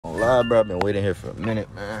Don't lie, bro. I've been waiting here for a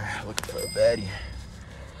minute, man. Looking for a baddie.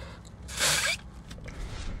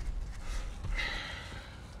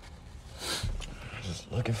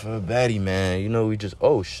 Just looking for a baddie, man. You know, we just...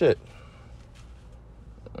 Oh, shit.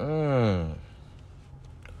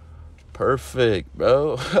 Perfect,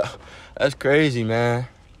 bro. That's crazy, man.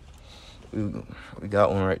 We got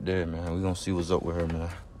one right there, man. We gonna see what's up with her, man.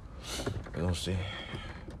 We gonna see.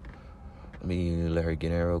 Let me let her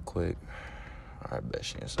get in real quick. All right, bet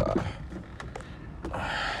she inside.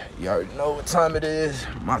 You already know what time it is.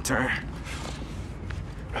 My turn.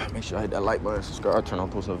 Make sure I hit that like button, subscribe, turn on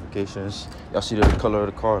post notifications. Y'all see the color of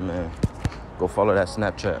the car, man. Go follow that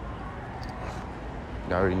Snapchat.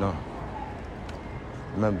 You already know.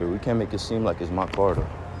 Remember, we can't make it seem like it's my car, though.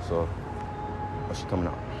 So, what's she coming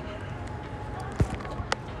out?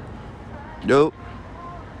 Yo.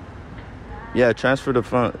 Yeah, transfer the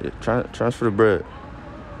front. Transfer the bread.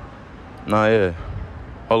 Nah, yeah.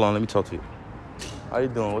 Hold on, let me talk to you. How you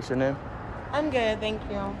doing? What's your name? I'm good, thank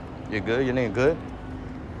you. You're good? Your name good?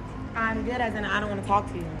 I'm good as in I don't want to talk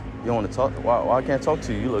to you. You don't want to talk? Why I can't talk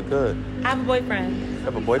to you? You look good. I have a boyfriend. You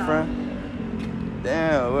have a boyfriend?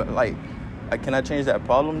 Damn, like, can I change that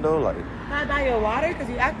problem, though? Like, Can I buy you a water? Because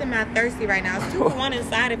you acting mad thirsty right now. It's 2 for 1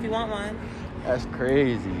 inside if you want one. That's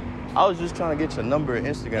crazy. I was just trying to get your number and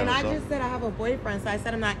Instagram And or I something. just said I have a boyfriend, so I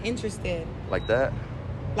said I'm not interested. Like that?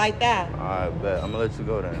 Like that. All right, bet. I'm going to let you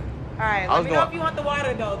go then. All right, let me know if you want the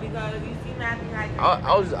water, though, because you seem acting like...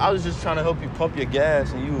 I was just trying to help you pump your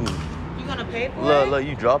gas, and you going to pay for it? Look,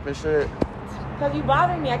 you dropping shit. Because you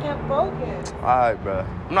bothering me. I can't focus. All right, bro.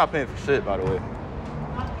 I'm not paying for shit, by the way.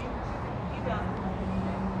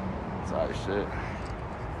 Sorry, shit.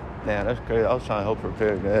 Damn, that's crazy. I was trying to help her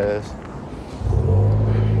repair gas.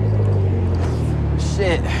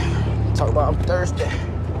 Shit. Talk about I'm thirsty.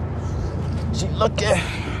 She looking.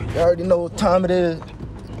 You already know what time it is.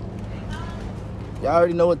 Y'all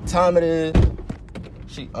already know what time it is.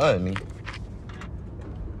 She on me.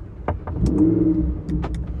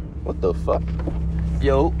 What the fuck?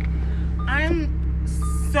 Yo. I'm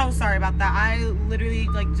so sorry about that. I literally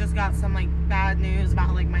just got some bad news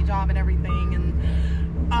about my job and everything.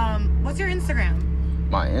 And what's your Instagram?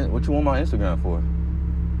 What you want my Instagram for?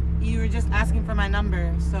 You were just asking for my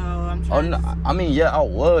number, so I'm trying. Oh no, I mean yeah, I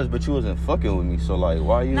was, but you wasn't fucking with me. So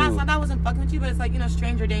why you? No, it's not that I wasn't fucking with you, but it's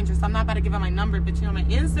stranger danger. So I'm not about to give out my number, but my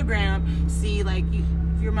Instagram. See,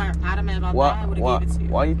 you're more adamant about that. I would have gave it to you.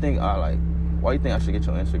 Why you think I should get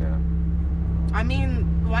your Instagram? I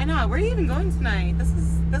mean, why not? Where are you even going tonight? This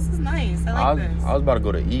is nice. I like this. I was about to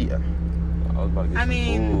go to eat. I was about to get some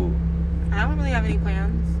food. I don't really have any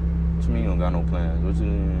plans. What you mean you don't got no plans?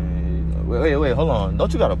 Wait, hold on.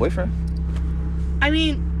 Don't you got a boyfriend? I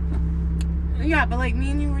mean, yeah, but me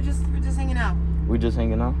and you we're just hanging out. We just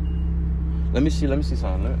hanging out? Let me see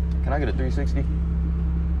something. Can I get a 360?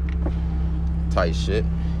 Tight shit.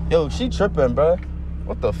 Yo, she tripping, bro.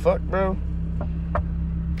 What the fuck, bro?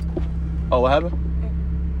 Oh, what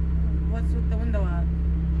happened? What's with the window up?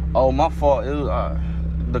 Oh, my fault. It was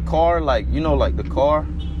the car, the car.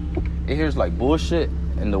 It hears bullshit,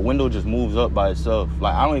 and the window just moves up by itself.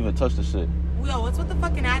 I don't even touch the shit. Yo, what's with the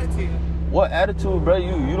fucking attitude? What attitude, bro?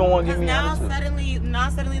 You don't want to give me attitude. Now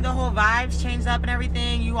suddenly the whole vibes changed up and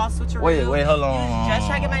everything. You all switch around. Wait, hold on. You just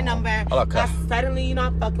try to get my number. Now suddenly you're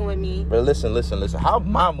not fucking with me. Bro, listen. How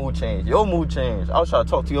my mood changed? Your mood changed. I was trying to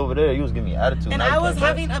talk to you over there. You was giving me attitude. And I was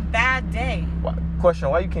having a bad day. Question,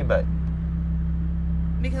 why you came back?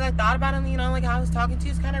 Because I thought about him, how I was talking to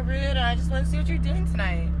you is kind of rude, and I just want to see what you're doing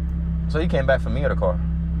tonight. So you came back for me or the car?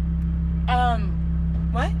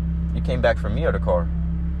 What? You came back for me or the car?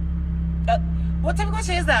 What type of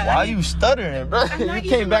question is that? Why are you stuttering, bro? You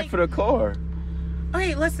came back for the car.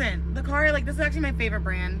 Okay, listen. The car, this is actually my favorite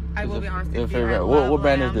brand. I will be honest with you. Favorite. What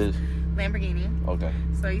brand is this? Lamborghini. Okay.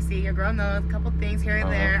 So you see, your girl knows a couple things here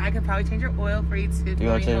and there. I could probably change your oil for you too. You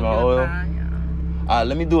gonna change my oil? Yeah. Alright,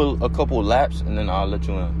 let me do a couple laps and then I'll let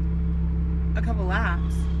you in. A couple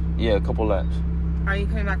laps? Yeah, a couple laps. Are you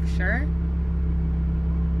coming back for sure?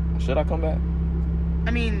 Should I come back?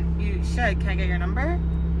 I mean, you should. Can I get your number?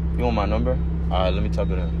 You want my number? Alright, let me type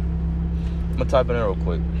it in. I'm gonna type it in real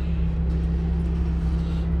quick.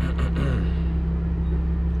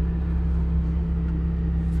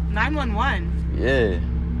 911. Yeah,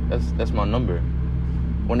 that's my number.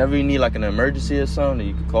 Whenever you need an emergency or something,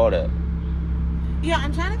 you can call that. Yeah,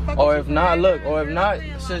 I'm trying to fuck Or if not,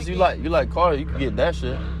 since you like cars, you can get that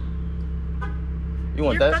shit. You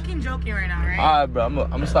want that? You're fucking joking right now, right? Alright, bro, I'm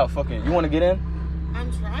gonna stop fucking. You wanna get in?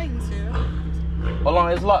 I'm trying to. Hold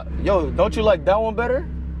on, it's locked. Yo, don't you like that one better?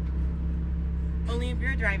 Only if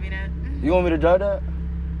you're driving it. You want me to drive that?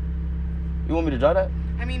 You want me to drive that?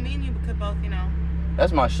 I mean, me and you could both, you know.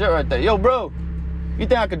 That's my shit right there. Yo, bro, you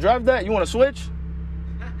think I could drive that? You want to switch?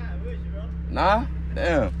 Nah?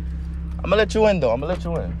 Damn. I'm gonna let you in, though. I'm gonna let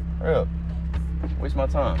you in. Hurry up. Waste my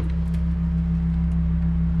time.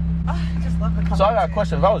 Oh, I just love the color. So I got a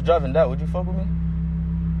question. If I was driving that, would you fuck with me?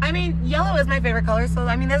 I mean, yellow is my favorite color, so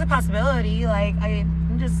I mean, there's a possibility. Like,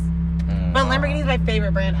 I'm just. But Lamborghini's my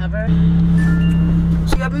favorite brand ever.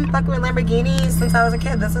 I've been fucking with Lamborghinis since I was a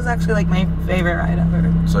kid. This is actually like my favorite ride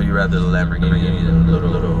ever. So you rather the Lamborghini than the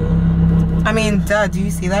little. I mean, duh. Do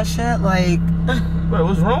you see that shit? Like. Wait,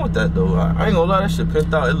 what's wrong with that though? I ain't gonna lie, that shit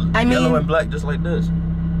pimped out. Yellow and black, just like this.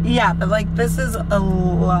 Yeah, but like this is a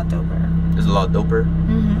lot doper. It's a lot doper.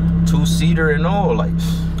 Mm-hmm. 2-seater and all, like.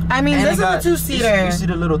 I mean, this is a 2-seater. You see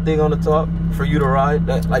the little thing on the top for you to ride?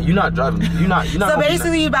 That, like, you're not driving. You're not. So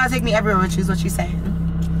basically, you about to take me everywhere with you, is what you're saying.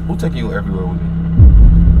 Who taking you everywhere with me?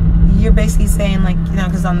 You're basically saying, like, you know,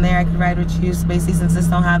 because I'm there, I could ride with you. So basically, since this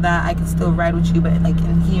don't have that, I can still ride with you, but like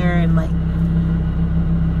in here and like.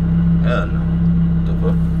 Hell no. What the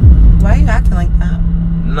fuck? Why are you acting like that?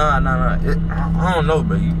 Nah. I don't know,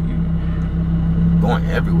 bro. You going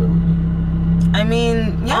everywhere with me. I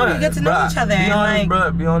mean, yeah, we get to know each other. Be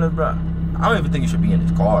honest, bro. I don't even think you should be in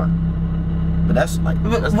this car. But that's like.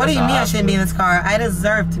 What do you mean I shouldn't be in this car? I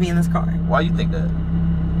deserve to be in this car. Why you think that?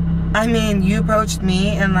 I mean, you approached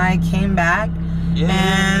me and I came back. Yeah,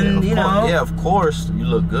 and you know. Yeah, of course. You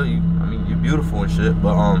look good. You're beautiful and shit.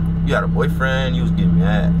 But you had a boyfriend. You was getting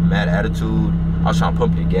mad attitude. I was trying to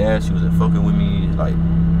pump your gas. You wasn't fucking with me. Like,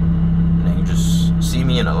 and then you just see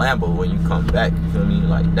me in a Lambo when you come back. You feel me?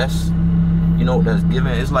 Like that's. You know, that's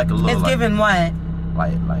given. It's like a little. It's given what?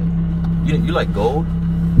 Like you like gold?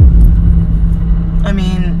 I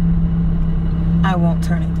mean, I won't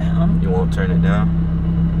turn it down. You won't turn it down?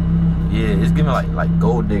 Yeah, it's giving like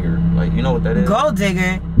gold digger. Like, you know what that is? Gold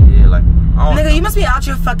digger? Yeah, like. Nigga, you must be out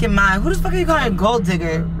your fucking mind. Who the fuck are you calling a gold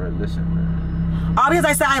digger? Bro, listen, man. All because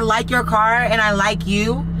I said I like your car and I like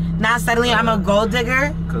you. Now suddenly I'm a gold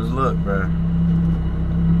digger? Cause look, bro.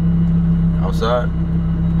 Outside.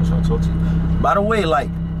 I'm trying to talk to you. By the way,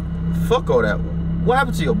 like, fuck all that. What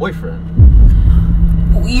happened to your boyfriend?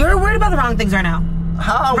 You're worried about the wrong things right now.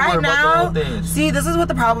 How right worried now, about the wrong things? See, this is what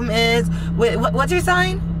the problem is. Wait, what's your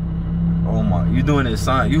sign? Oh my, you doing this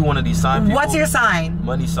sign? You one of these sign people? What's your sign?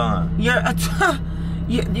 Money sign. You're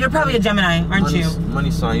probably a Gemini, aren't you?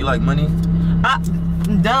 Money sign. You like money?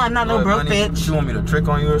 Duh, I'm not no broke money? bitch. You want me to trick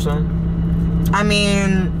on you or something? I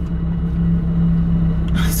mean...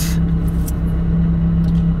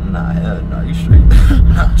 Nah, you straight.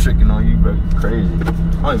 Not tricking on you, bro. You crazy.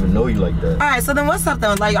 I don't even know you like that. Alright, so then what's up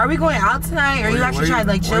though? Like, are we going out tonight? Or are you actually trying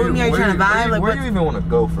to like chill with me? Are you trying to vibe? Where do you even want to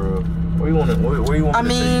go for real? Where you want to I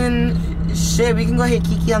mean, shit, we can go hit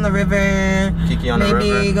Kiki on the river. Kiki on the river?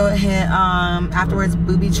 Maybe go hit, afterwards,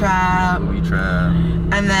 Booby Trap. Booby Trap.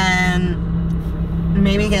 And then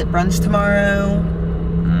maybe get brunch tomorrow.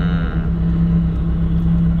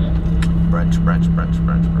 Brunch.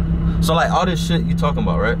 So like all this shit you talking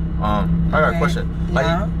about, right? I got a question. Like,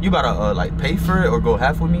 yeah. you gotta like pay for it or go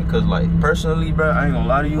half with me? Cause like personally, bro, I ain't gonna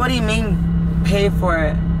lie to you. What do you mean pay for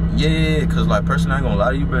it? Yeah, cause like personally, I ain't gonna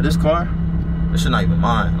lie to you, bro. This car, this shit not even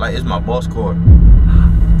mine. Like, it's my boss car.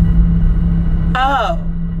 Oh.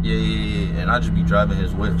 Yeah, and I just be driving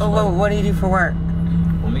his whip. So like, what do you do for work?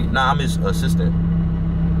 Well, me, nah, I'm his assistant.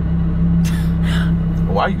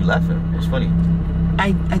 Why are you laughing? What's funny?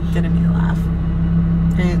 I didn't mean to laugh.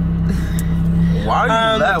 Why are you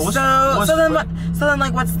laughing? So then,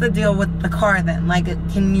 like, what's the deal with the car then? Like,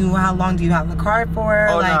 how long do you have the car for?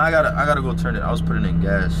 Oh, like, no, I gotta go turn it. I was putting in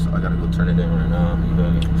gas, so I gotta go turn it in right now. You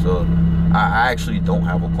feel me? So I actually don't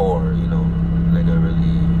have a car. You know, nigga,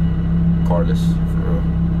 really carless for real.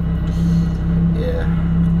 Yeah.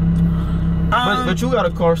 But you got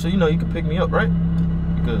a car, so you know you can pick me up, right?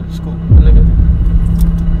 You could. It's cool, nigga.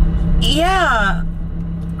 Yeah.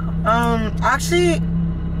 Actually,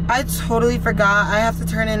 I totally forgot. I have to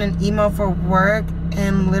turn in an email for work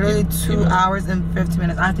in literally 2 hours and 15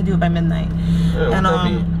 minutes. I have to do it by midnight. Yeah, and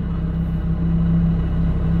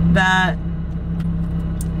that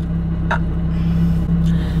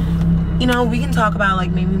you know, we can talk about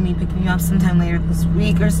like maybe me picking you up sometime later this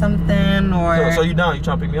week or something, or so you down? You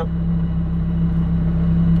trying to pick me up?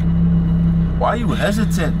 Why are you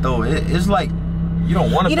hesitant though? It's like you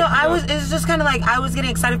don't want to. You know, it's just kind of like I was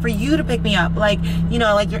getting excited for you to pick me up. Like, you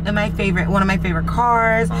know, like you're in one of my favorite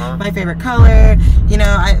cars, my favorite color. You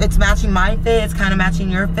know, it's matching my fit. It's kind of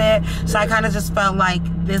matching your fit. So I kind of just felt like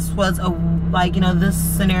this was you know, this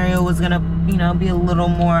scenario was gonna, you know, be a little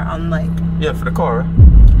more on like. Yeah, for the car. Right?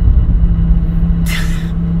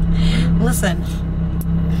 Listen.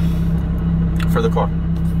 For the car.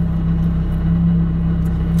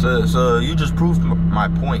 So you just proved my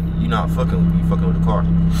point. You not fucking with me, you fucking with the car.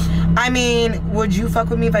 I mean, would you fuck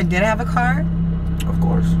with me if I didn't have a car? Of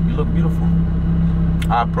course. You look beautiful.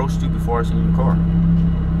 I approached you before I seen your car.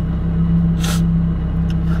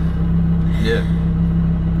 Yeah.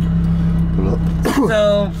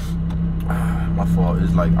 So my fault.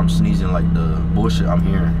 It's like I'm sneezing like the bullshit I'm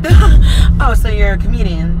hearing. Oh, so you're a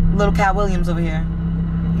comedian. Little Cat Williams over here.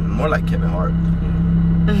 More like Kevin Hart.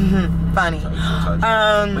 Funny.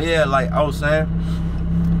 But yeah, like I was saying,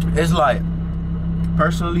 it's like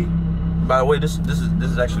personally. By the way, this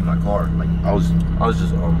is actually my car. Like I was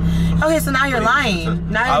just Okay, so now you're lying.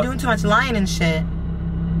 Now you're doing too much lying and shit.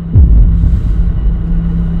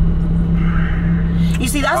 You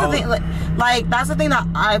see, that's the thing. Like that's the thing that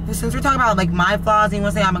since we're talking about like my flaws, and you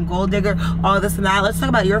want to say I'm a gold digger, all this and that. Let's talk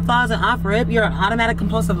about your flaws. And off rip, you're an automatic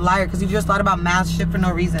compulsive liar because you just thought about math shit for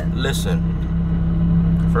no reason. Listen.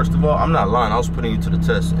 First of all, I'm not lying. I was putting you to the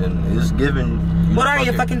test, and it's given. What are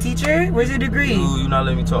you, a fucking teacher? Where's your degree? You not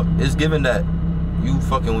letting me talk. It's given that you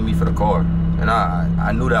fucking with me for the car, and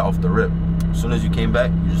I knew that off the rip. As soon as you came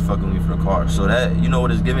back, you just fucking with me for the car. So that, you know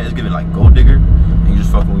what it's given? It's given like gold digger, and you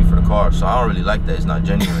just fucking with me for the car. So I don't really like that. It's not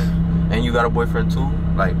genuine. And you got a boyfriend too.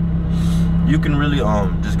 Like you can really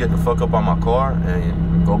just get the fuck up out my car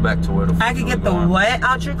and go back to where the fuck I could get the what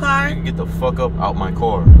out your car? You can get the fuck up out my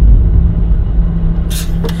car.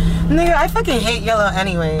 Nigga, I fucking hate yellow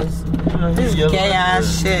anyways. This gay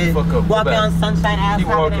ass shit. Walking on sunshine ass. Keep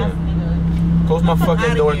walking. Close my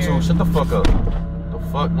fucking door too. Shut the fuck up. The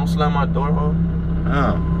fuck? Don't slam my door, ho.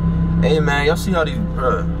 Hey man, y'all see how these,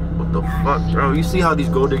 bro? What the fuck, bro? You see how these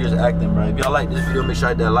gold diggers acting, bro? If y'all like this video, make sure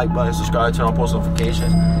you hit that like button, subscribe, turn on post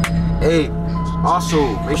notifications. Hey,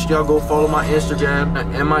 also make sure y'all go follow my Instagram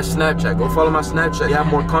and my Snapchat. Go follow my Snapchat. You have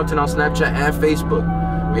more content on Snapchat and Facebook.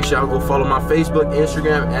 Make sure y'all go follow my Facebook,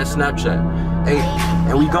 Instagram, and Snapchat. Hey,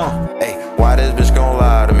 and we gone. Hey, why this bitch gon'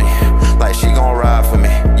 lie to me? Like she gon' ride for me.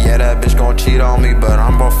 Yeah, that bitch gon' cheat on me, but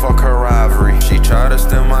I'm gon' fuck her rivalry. She try to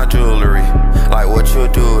steal my jewelry. Like what you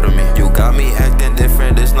do to me? You got me acting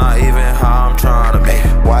different, it's not even how